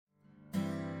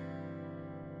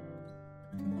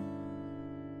In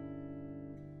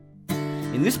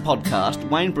this podcast,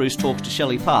 Wayne Bruce talks to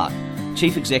Shelley Park,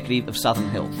 Chief Executive of Southern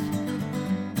Health.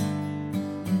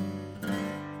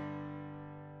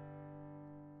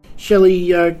 Shelley,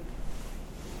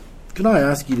 can I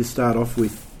ask you to start off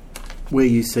with where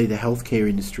you see the healthcare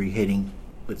industry heading,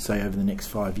 let's say, over the next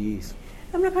 5 years?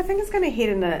 Look, I think it's going to head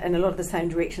in a lot of the same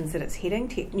directions that it's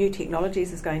heading. New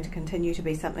technologies is going to continue to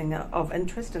be something of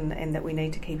interest and that we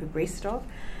need to keep abreast of.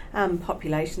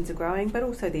 Populations are growing, but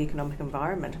also the economic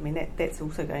environment. I mean, that's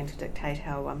also going to dictate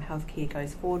how healthcare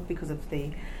goes forward because of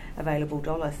the available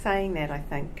dollar. Saying that, I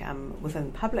think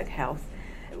within public health,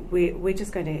 we're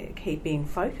just going to keep being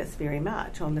focused very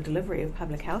much on the delivery of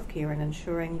public health care and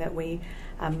ensuring that we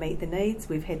meet the needs.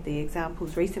 We've had the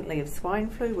examples recently of swine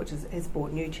flu, which has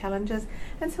brought new challenges,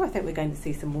 and so I think we're going to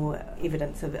see some more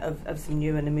evidence of some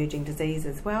new and emerging disease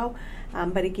as well.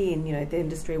 But again, the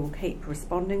industry will keep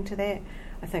responding to that.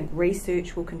 I think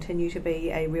research will continue to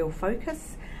be a real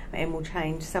focus and will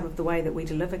change some of the way that we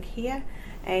deliver care.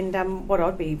 And what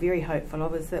I'd be very hopeful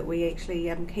of is that we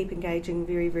actually keep engaging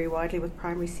very, very widely with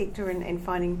primary sector and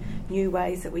finding new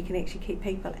ways that we can actually keep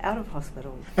people out of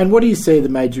hospitals. And what do you see are the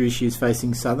major issues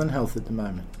facing Southern Health at the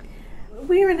moment?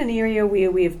 We're in an area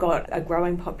where we've got a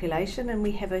growing population and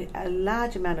we have a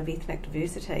large amount of ethnic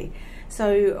diversity.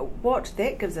 So what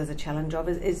that gives us a challenge of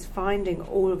is finding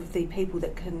all of the people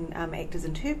that can act as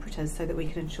interpreters so that we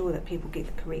can ensure that people get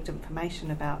the correct information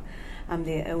about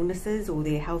their illnesses or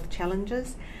their health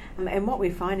challenges. And what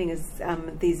we're finding is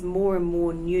there's more and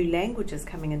more new languages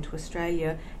coming into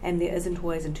Australia and there isn't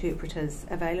always interpreters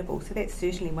available. So that's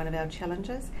certainly one of our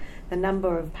challenges. The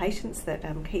number of patients that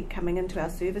keep coming into our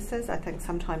services, I think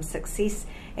sometimes success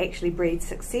actually breeds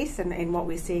success, and what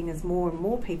we're seeing is more and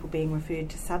more people being referred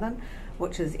to Southern,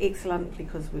 which is excellent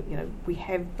because we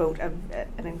have built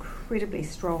an incredibly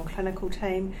strong clinical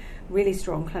team, really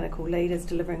strong clinical leaders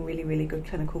delivering really, really good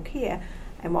clinical care,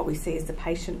 and what we see is the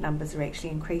patient numbers are actually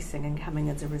increasing and coming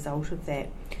as a result of that.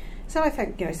 So I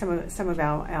think some of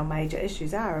our major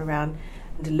issues are around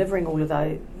delivering all of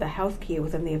the healthcare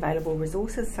within the available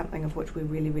resources, something of which we're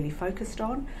really, really focused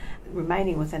on,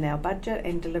 remaining within our budget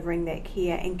and delivering that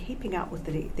care and keeping up with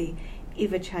the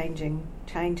ever-changing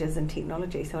changes in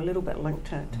technology. So a little bit linked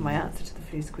to my answer to the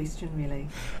first question, really.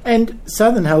 And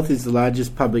Southern Health is the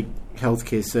largest public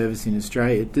healthcare service in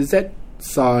Australia. Does that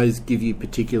size give you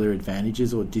particular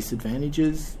advantages or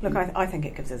disadvantages? Look, I think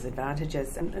it gives us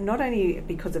advantages, and not only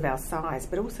because of our size,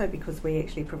 but also because we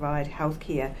actually provide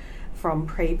healthcare from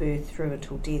pre-birth through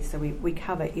until death. So we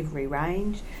cover every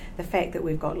range. The fact that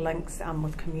we've got links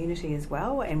with community as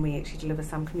well, and we actually deliver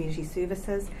some community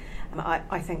services,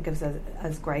 I think gives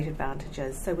us great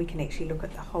advantages. So we can actually look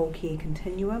at the whole care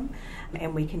continuum,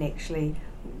 and we can actually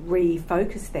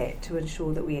refocus that to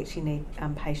ensure that we actually meet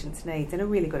patients' needs. And a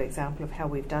really good example of how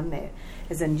we've done that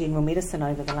is in general medicine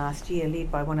over the last year,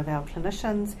 led by one of our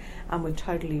clinicians. We've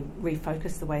totally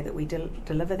refocused the way that we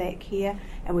deliver that care,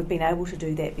 and we've been able to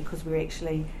do that because we're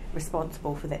actually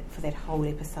responsible for that whole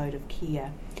episode of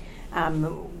care.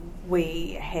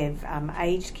 We have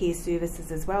aged care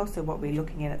services as well, so what we're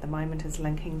looking at the moment is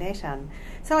linking that in.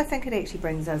 So I think it actually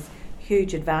brings us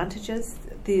huge advantages.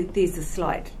 There's a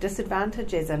slight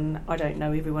disadvantage, as in I don't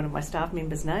know every one of my staff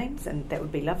members' names, and that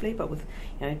would be lovely, but with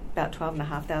about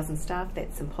 12,500 staff,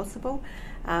 that's impossible.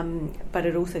 But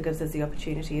it also gives us the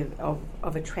opportunity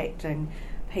of attracting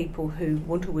people who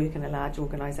want to work in a large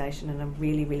organisation and are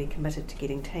really, really committed to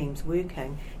getting teams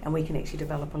working, and we can actually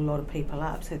develop a lot of people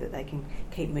up so that they can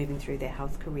keep moving through their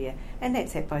health career, and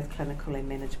that's at both clinical and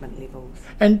management levels.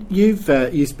 And you've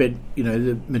you spent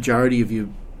the majority of your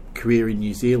career in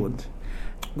New Zealand.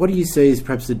 What do you see as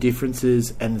perhaps the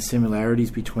differences and the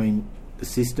similarities between the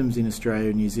systems in Australia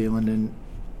and New Zealand? And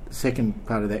the second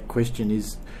part of that question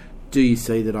is, do you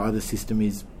see that either system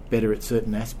is better at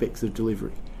certain aspects of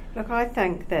delivery? Look, I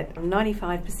think that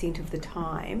 95% of the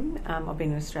time, I've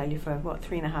been in Australia for,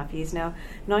 3.5 years now,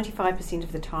 95%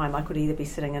 of the time I could either be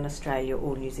sitting in Australia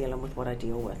or New Zealand with what I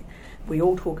deal with. We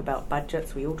all talk about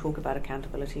budgets, we all talk about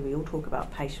accountability, we all talk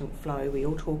about patient flow, we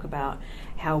all talk about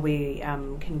how we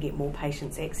can get more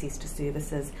patients access to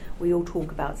services. We all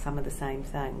talk about some of the same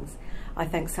things. I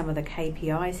think some of the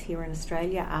KPIs here in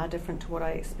Australia are different to what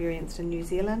I experienced in New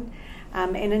Zealand.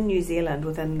 And in New Zealand,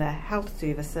 within the health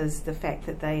services, the fact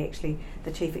that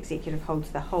the chief executive holds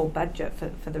the whole budget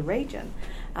for the region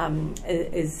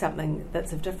is something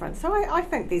that's of difference. So I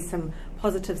think there's some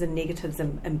positives and negatives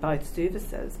in both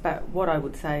services. But what I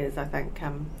would say is I think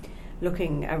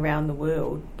looking around the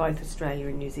world, both Australia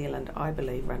and New Zealand, I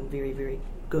believe, run very, very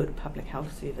good public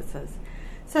health services.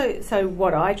 So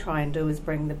what I try and do is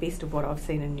bring the best of what I've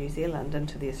seen in New Zealand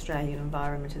into the Australian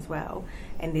environment as well.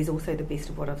 And there's also the best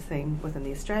of what I've seen within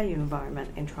the Australian environment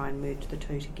and try and merge the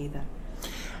two together.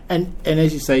 And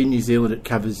as you say, in New Zealand it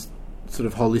covers sort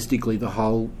of holistically the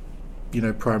whole,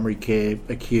 primary care,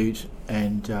 acute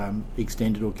and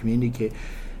extended or community care.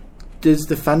 Does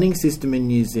the funding system in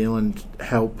New Zealand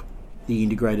help the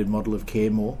integrated model of care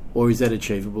more, or is that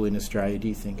achievable in Australia, do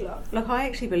you think? Look, I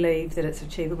actually believe that it's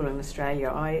achievable in Australia.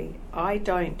 I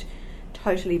don't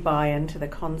totally buy into the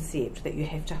concept that you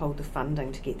have to hold the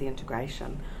funding to get the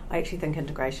integration. I actually think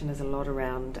integration is a lot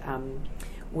around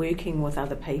working with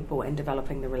other people and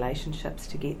developing the relationships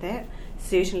to get that.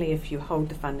 Certainly if you hold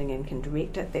the funding and can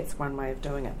direct it, that's one way of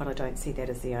doing it, but I don't see that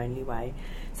as the only way.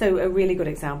 So a really good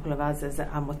example of us is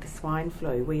with the swine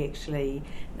flu. We actually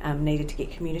needed to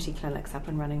get community clinics up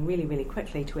and running really, really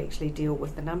quickly to actually deal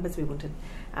with the numbers. We wanted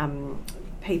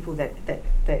people that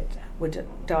were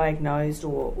diagnosed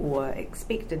or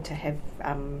expected to have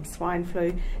swine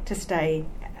flu to stay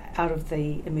out of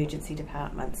the emergency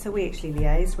department. So we actually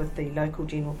liaised with the local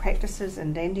general practices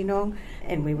in Dandenong,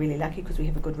 and we're really lucky because we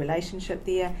have a good relationship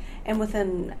there. And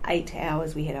within 8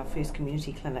 hours we had our first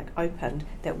community clinic opened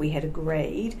that we had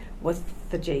agreed with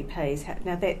the GPs.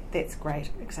 Now that's a great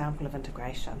example of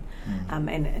integration,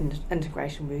 and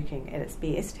integration working at its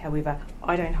best. However,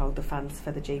 I don't hold the funds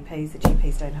for the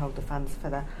GPs don't hold the funds for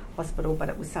the hospital, but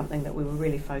it was something that we were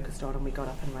really focused on and we got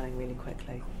up and running really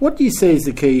quickly. What do you see as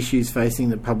the key issues facing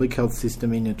the public health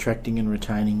system in attracting and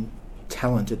retaining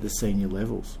talent at the senior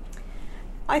levels?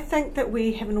 I think that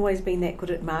we haven't always been that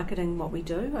good at marketing what we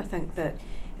do. I think that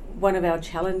one of our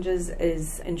challenges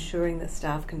is ensuring that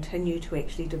staff continue to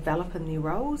actually develop in their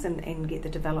roles and get the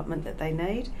development that they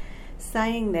need.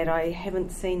 Saying that, I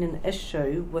haven't seen an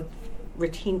issue with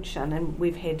retention, and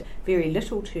we've had very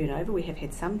little turnover. We have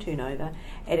had some turnover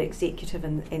at executive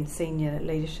and senior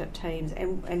leadership teams,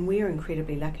 and we're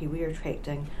incredibly lucky. We're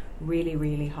attracting really,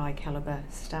 really high calibre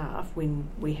staff when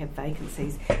we have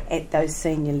vacancies at those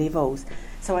senior levels.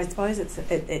 So I suppose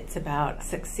it's about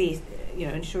success,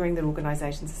 ensuring that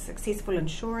organisations are successful,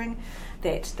 ensuring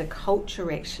that the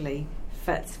culture actually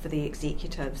fits for the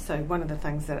executive. So one of the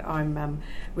things that I'm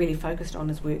really focused on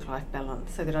is work-life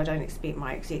balance, so that I don't expect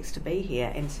my execs to be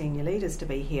here and senior leaders to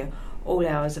be here all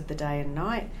hours of the day and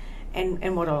night.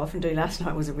 And what I often do, last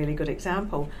night was a really good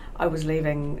example. I was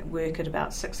leaving work at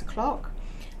about 6 o'clock.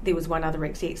 There was one other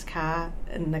exec's car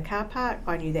in the car park.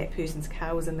 I knew that person's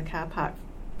car was in the car park,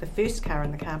 the first car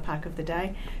in the car park of the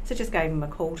day, so just gave him a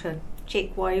call to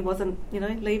check why he wasn't,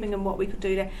 leaving and what we could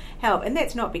do to help. And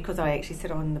that's not because I actually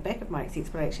sit on the back of my execs,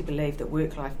 but I actually believe that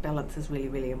work-life balance is really,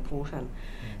 really important.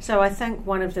 So I think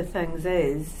one of the things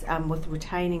is, with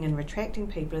retaining and retracting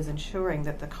people, is ensuring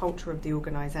that the culture of the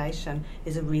organisation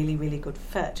is a really, really good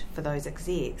fit for those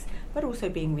execs, but also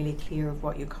being really clear of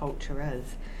what your culture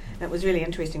is. And it was really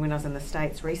interesting when I was in the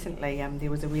States recently, there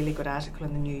was a really good article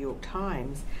in the New York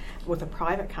Times with a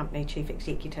private company chief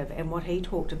executive, and what he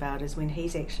talked about is when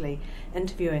he's actually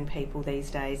interviewing people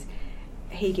these days,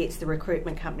 he gets the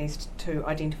recruitment companies to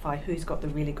identify who's got the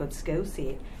really good skill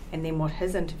set, and then what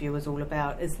his interview is all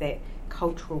about is that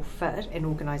cultural fit and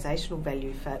organisational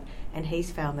value fit, and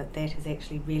he's found that has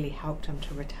actually really helped him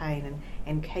to retain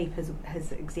and keep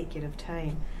his executive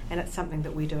team. And it's something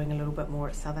that we're doing a little bit more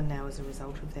at Southern now as a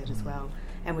result of that as well.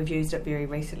 And we've used it very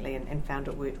recently and found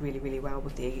it worked really, really well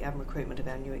with the recruitment of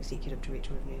our new Executive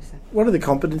Director of Nursing. What are the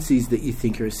competencies that you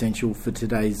think are essential for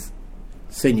today's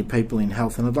senior people in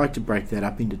health? And I'd like to break that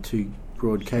up into two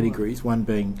broad categories, one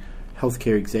being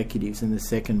healthcare executives and the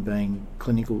second being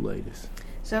clinical leaders.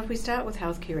 So if we start with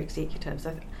healthcare executives,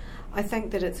 I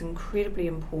think that it's incredibly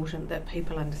important that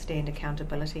people understand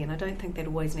accountability, and I don't think that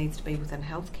always needs to be within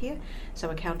healthcare. So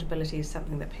accountability is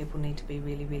something that people need to be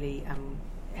really, really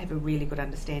have a really good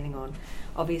understanding on.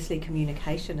 Obviously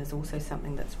communication is also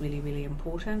something that's really, really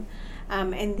important,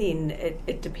 and then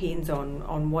it depends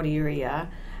on what area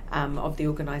of the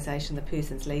organisation the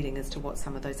person's leading as to what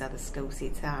some of those other skill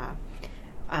sets are.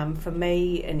 For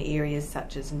me, in areas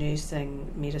such as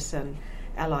nursing, medicine,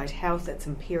 allied health, it's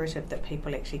imperative that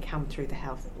people actually come through the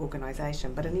health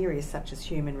organisation. But in areas such as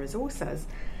human resources,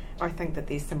 I think that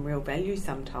there's some real value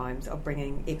sometimes of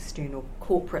bringing external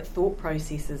corporate thought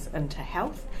processes into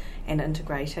health and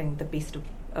integrating the best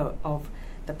of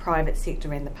the private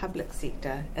sector and the public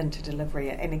sector into delivery.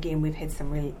 And again, we've had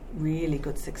some really, really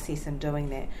good success in doing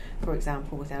that. For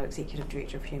example, with our Executive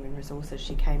Director of Human Resources,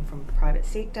 she came from the private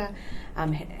sector,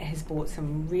 has brought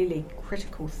some really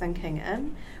critical thinking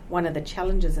in. One of the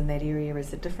challenges in that area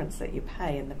is the difference that you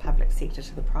pay in the public sector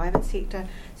to the private sector,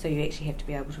 so you actually have to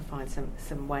be able to find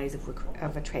some ways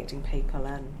of attracting people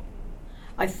in.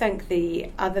 I think the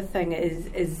other thing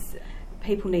is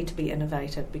people need to be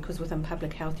innovative, because within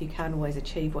public health you can't always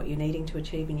achieve what you're needing to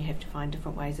achieve, and you have to find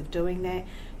different ways of doing that.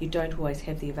 You don't always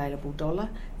have the available dollar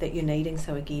that you're needing,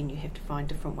 so again you have to find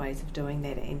different ways of doing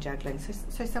that and juggling.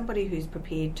 So somebody who's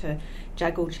prepared to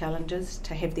juggle challenges,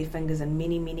 to have their fingers in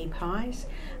many pies,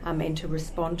 and to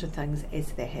respond to things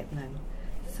as they're happening.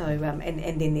 So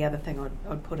and then the other thing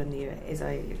I'd put in there, as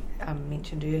I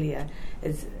mentioned earlier,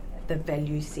 is the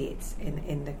value sets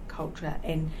and the culture,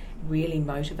 and really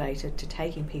motivated to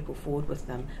taking people forward with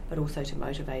them, but also to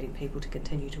motivating people to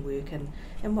continue to work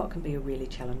in what can be a really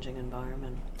challenging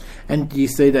environment. And do you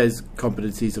see those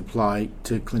competencies apply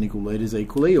to clinical leaders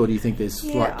equally, or do you think there's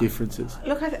slight differences?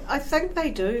 Look, I think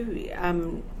they do.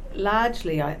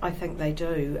 Largely, I think they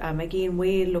do. Again,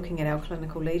 we're looking at our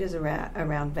clinical leaders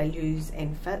around values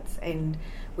and fits, and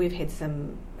we've had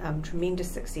some tremendous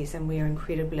success, and we're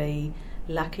incredibly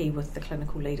lucky with the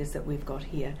clinical leaders that we've got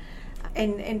here.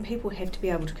 And people have to be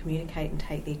able to communicate and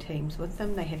take their teams with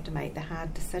them. They have to make the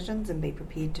hard decisions and be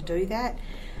prepared to do that.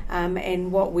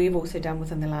 And what we've also done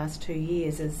within the last 2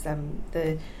 years is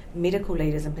the medical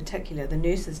leaders in particular, the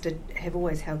nurses have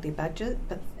always held their budget,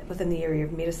 but within the area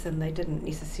of medicine they didn't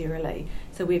necessarily.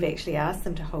 So we've actually asked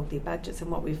them to hold their budgets, and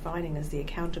what we're finding is the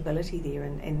accountability there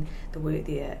and the work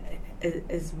there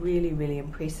is really, really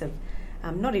impressive.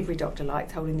 Not every doctor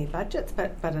likes holding their budgets,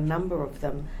 but a number of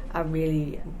them are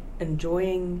really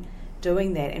enjoying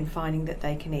doing that and finding that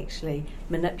they can actually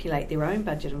manipulate their own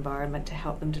budget environment to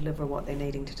help them deliver what they're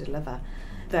needing to deliver.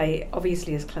 They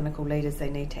obviously, as clinical leaders, they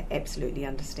need to absolutely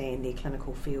understand their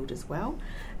clinical field as well,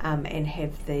 and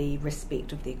have the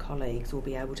respect of their colleagues, or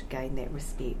be able to gain that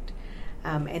respect.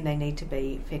 And they need to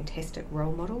be fantastic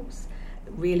role models,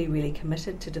 really, really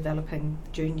committed to developing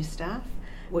junior staff,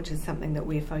 which is something that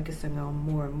we're focusing on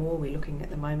more and more. We're looking at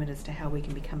the moment as to how we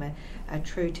can become a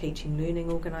true teaching learning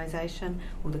organisation.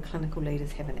 Well, the clinical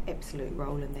leaders have an absolute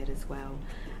role in that as well.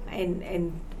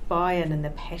 And buy-in and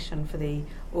the passion for the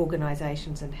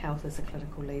organisations and health as the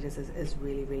clinical leaders is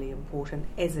really, really important,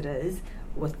 as it is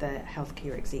with the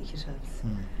healthcare executives.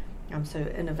 So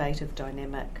innovative,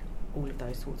 dynamic, all of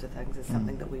those sorts of things is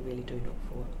something that we really do look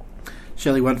for.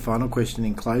 Shelley, one final question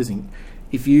in closing.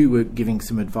 If you were giving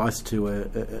some advice to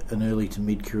an early to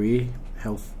mid-career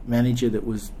health manager that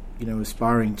was,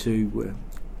 aspiring to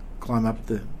climb up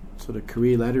the sort of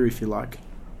career ladder, if you like,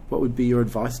 what would be your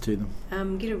advice to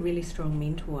them? Get a really strong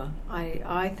mentor.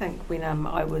 I think when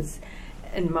I was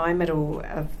in my middle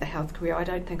of the health career, I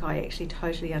don't think I actually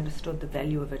totally understood the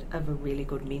value of a really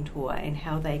good mentor, and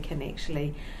how they can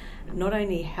actually not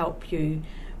only help you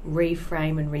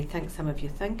reframe and rethink some of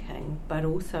your thinking, but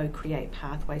also create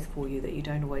pathways for you that you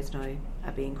don't always know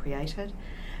are being created.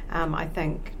 I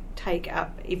think take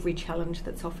up every challenge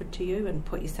that's offered to you and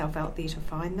put yourself out there to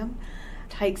find them.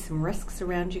 Take some risks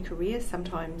around your career.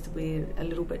 Sometimes we're a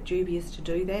little bit dubious to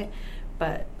do that,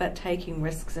 but taking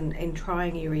risks and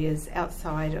trying areas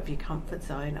outside of your comfort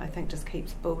zone, I think, just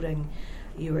keeps building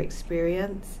your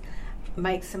experience.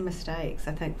 Make some mistakes.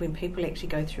 I think when people actually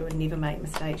go through and never make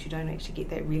mistakes, you don't actually get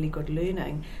that really good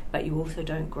learning, but you also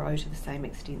don't grow to the same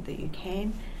extent that you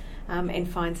can. And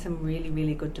find some really,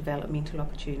 really good developmental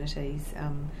opportunities.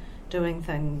 Doing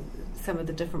some of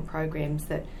the different programs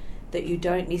that you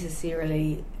don't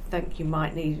necessarily think you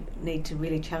might need to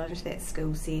really challenge that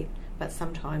skill set, but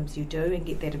sometimes you do, and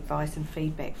get that advice and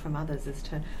feedback from others as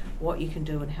to what you can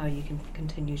do and how you can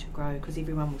continue to grow, because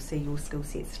everyone will see your skill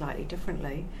set slightly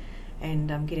differently.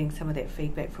 And getting some of that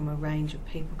feedback from a range of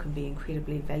people can be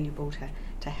incredibly valuable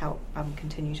to help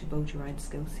continue to build your own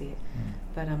skill set.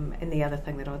 But and the other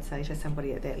thing that I'd say to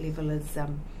somebody at that level is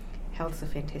health's a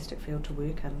fantastic field to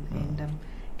work in, and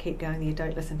keep going there.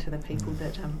 Don't listen to the people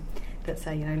that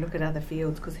say, look at other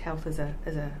fields, because health is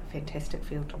a fantastic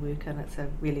field to work in. It's a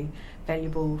really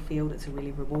valuable field, it's a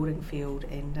really rewarding field,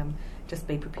 and just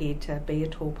be prepared to be a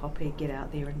tall poppy, get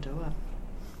out there and do it.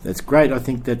 That's great. I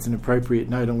think that's an appropriate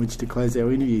note on which to close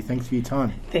our interview. Thanks for your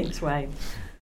time. Thanks, Wayne.